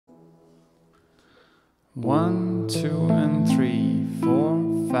1, 2, and 3,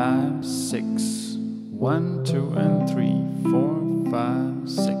 4, 5, 6. 1, 2, and 3, 4, 5,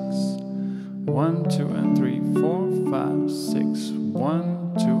 6. 1, 2, and 3, 4, 5, 6.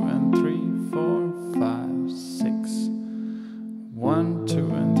 1, 2, and 3, 4, 5, 6. 1,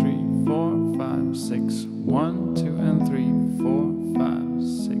 2, and 3, 4, 5, 6. 1, 2, and 3, 4, 5,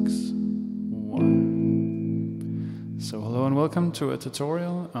 6. 1. So hello and welcome to a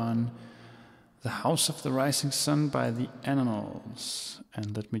tutorial on The House of the Rising Sun by the Animals.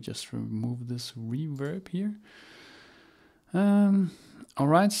 And let me just remove this reverb here.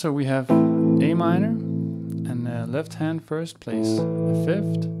 Alright, so we have A minor, and left hand first plays a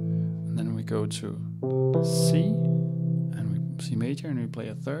fifth, and then we go to C, and we C major, and we play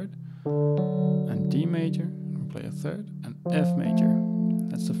a third, and D major, and we play a third, and F major.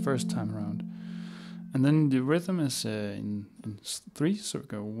 That's the first time around. And then the rhythm is in 3, so we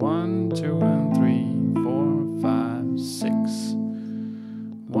go 1, 2, and 3, 4, 5, 6.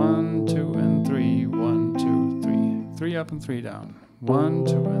 1, 2, and 3, 1, 2, 3. 3 up and 3 down. 1,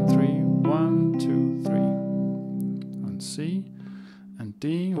 2, and 3, 1, 2, 3. On C and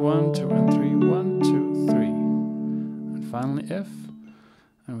D, 1, 2, and 3, 1, 2, 3. And finally F.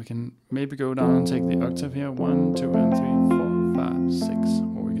 And we can maybe go down and take the octave here. 1, 2, and 3, 4, 5, 6.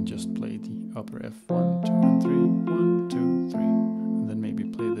 Or we can just play the upper F. 1, 2, and 3, 1, 2, 3. And then maybe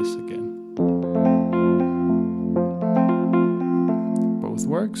play this again. Both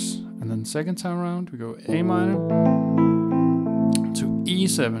works. And then second time around we go A minor to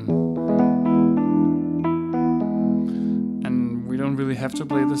E7. And we don't really have to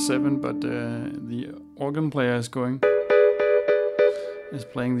play the 7, but the organ player is playing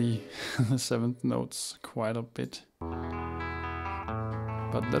the the 7th notes quite a bit.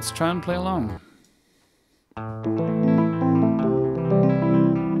 But let's try and play along.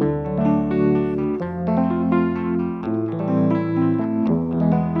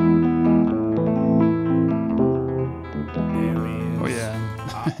 Oh yeah,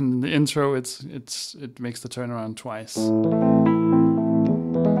 in the intro it makes the turnaround twice.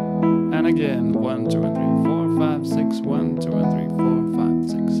 And again, 1, 2, and 3, 4, 5, 6. 1, 2, and 3, 4, 5,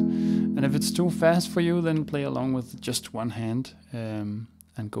 6. And if it's too fast for you, then play along with just one hand.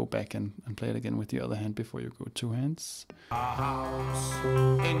 And go back and play it again with the other hand before you go 2 hands. A house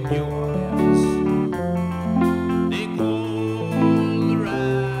in your hands, they call the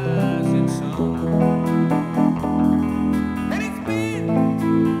rising sun, and it's been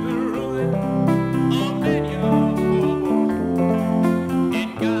the ruin of many a poor boy. In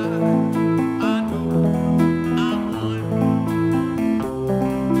God, I know I'm one.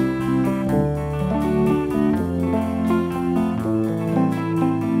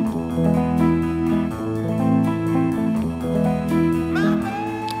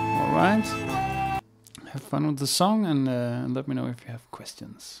 Have fun with the song and let me know if you have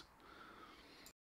questions.